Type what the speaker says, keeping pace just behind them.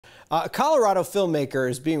A Colorado filmmaker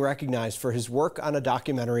is being recognized for his work on a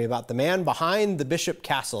documentary about the man behind the Bishop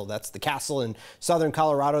Castle. That's the castle in southern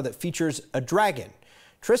Colorado that features a dragon.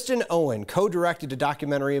 Tristan Owen co-directed a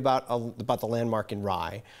documentary about the landmark in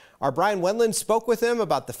Rye. Our Brian Wendland spoke with him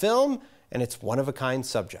about the film and its one-of-a-kind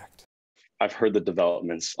subject. I've heard the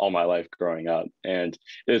developments all my life growing up, and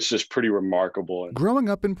it's just pretty remarkable. Growing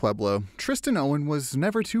up in Pueblo, Tristan Owen was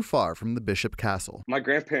never too far from the Bishop Castle. My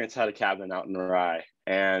grandparents had a cabin out in Rye,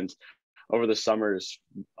 and over the summers,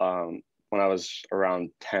 when I was around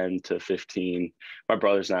 10 to 15, my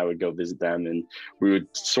brothers and I would go visit them, and we would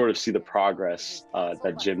sort of see the progress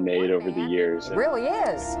that Jim made over the years. It really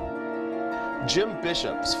is. Jim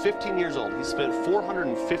Bishop's 15 years old. He spent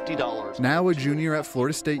 $450. Now a junior at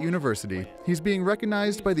Florida State University, he's being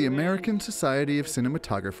recognized by the American Society of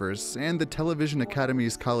Cinematographers and the Television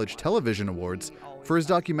Academy's College Television Awards for his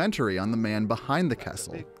documentary on the man behind the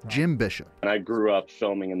castle, Jim Bishop. And I grew up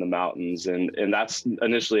filming in the mountains, and that's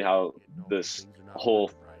initially how this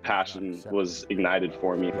whole passion was ignited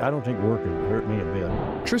for me. I don't think work would hurt me a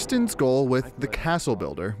bit. Tristan's goal with The Castle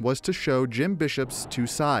Builder was to show Jim Bishop's two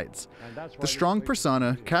sides. The strong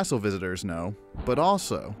persona castle visitors know, but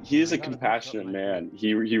also he is a compassionate man.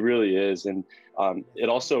 He really is, and it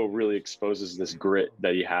also really exposes this grit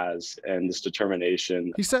that he has and this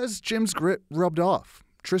determination. He says Jim's grit rubbed off.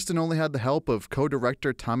 Tristan only had the help of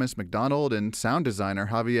co-director Thomas McDonald and sound designer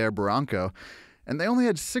Javier Barranco, and they only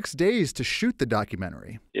had 6 days to shoot the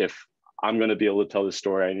documentary. If I'm going to be able to tell the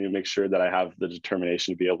story, I need to make sure that I have the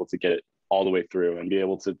determination to be able to get it all the way through and be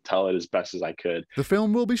able to tell it as best as I could. The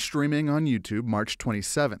film will be streaming on YouTube March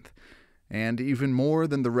 27th. And even more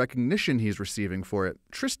than the recognition he's receiving for it,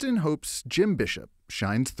 Tristan hopes Jim Bishop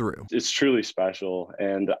shines through. It's truly special,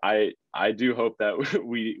 and I do hope that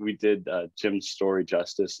we did Jim's story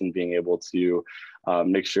justice in being able to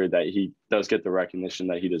make sure that he does get the recognition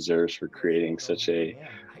that he deserves for creating such a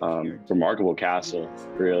remarkable castle,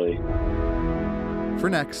 really. For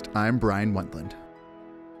Next, I'm Brian Wendland.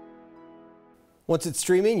 Once it's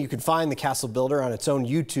streaming, you can find The Castle Builder on its own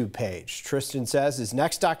YouTube page. Tristan says his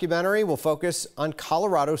next documentary will focus on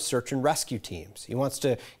Colorado search and rescue teams. He wants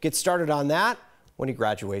to get started on that when he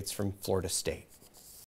graduates from Florida State.